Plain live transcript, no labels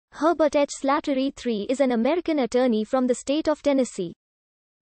Herbert Slatery III is an American attorney from the state of Tennessee.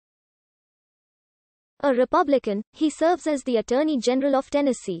 A Republican, he serves as the Attorney General of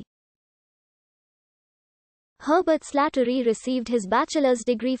Tennessee. Herbert Slatery received his bachelor's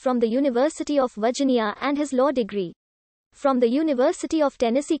degree from the University of Virginia and his law degree from the University of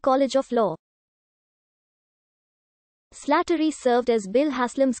Tennessee College of Law. Slatery served as Bill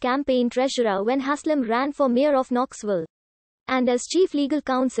Haslam's campaign treasurer when Haslam ran for mayor of Knoxville, and as chief legal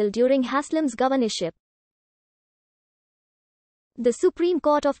counsel during Haslam's governorship. The Supreme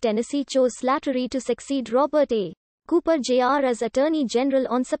Court of Tennessee chose Slatery to succeed Robert A. Cooper Jr. as Attorney General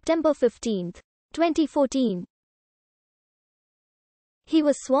on September 15, 2014. He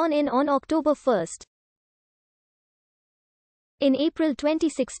was sworn in on October 1. In April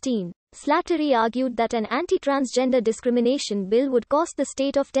 2016, Slatery argued that an anti-transgender discrimination bill would cost the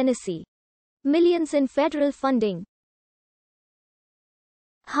state of Tennessee millions in federal funding.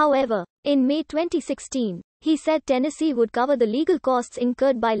 However, in May 2016, he said Tennessee would cover the legal costs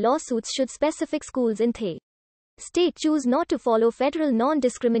incurred by lawsuits should specific schools in the state choose not to follow federal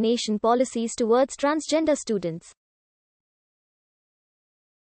non-discrimination policies towards transgender students.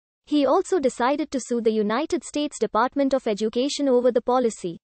 He also decided to sue the United States Department of Education over the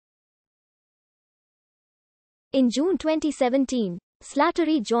policy. In June 2017,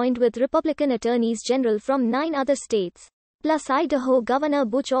 Slatery joined with Republican attorneys general from 9 other states, plus Idaho Governor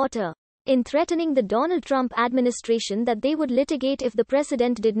Butch Otter, in threatening the Donald Trump administration that they would litigate if the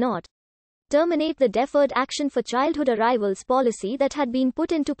president did not terminate the Deferred Action for Childhood Arrivals policy that had been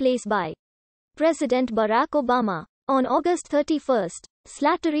put into place by President Barack Obama. On August 31,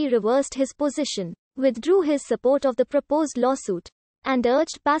 Slatery reversed his position, withdrew his support of the proposed lawsuit, and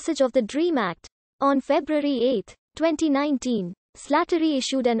urged passage of the DREAM Act. On February 8, 2019, Slatery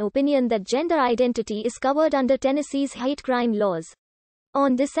issued an opinion that gender identity is covered under Tennessee's hate crime laws.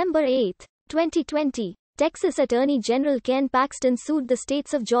 On December 8, 2020, Texas Attorney General Ken Paxton sued the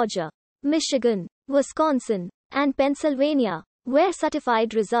states of Georgia, Michigan, Wisconsin, and Pennsylvania, where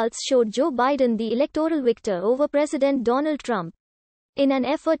certified results showed Joe Biden the electoral victor over President Donald Trump, in an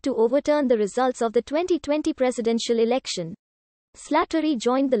effort to overturn the results of the 2020 presidential election. Slatery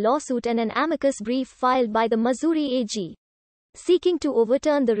joined the lawsuit and an amicus brief filed by the Missouri AG, seeking to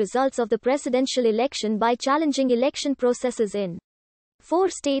overturn the results of the presidential election by challenging election processes in 4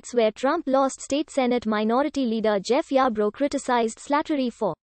 states where Trump lost. State Senate Minority Leader Jeff Yarbrough criticized Slatery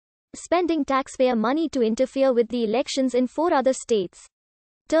for spending taxpayer money to interfere with the elections in 4 other states,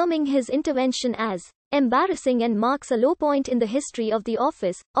 terming his intervention as embarrassing and marks a low point in the history of the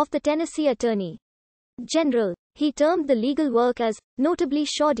office of the Tennessee Attorney General. He termed the legal work as notably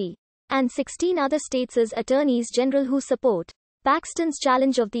shoddy, and 16 other states as attorneys general who support Paxton's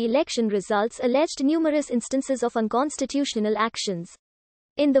challenge of the election results alleged numerous instances of unconstitutional actions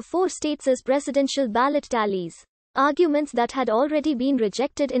in the 4 states as presidential ballot tallies, arguments that had already been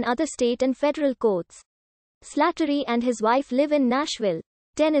rejected in other state and federal courts. Slatery and his wife live in Nashville,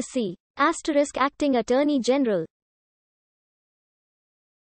 Tennessee. Acting Attorney General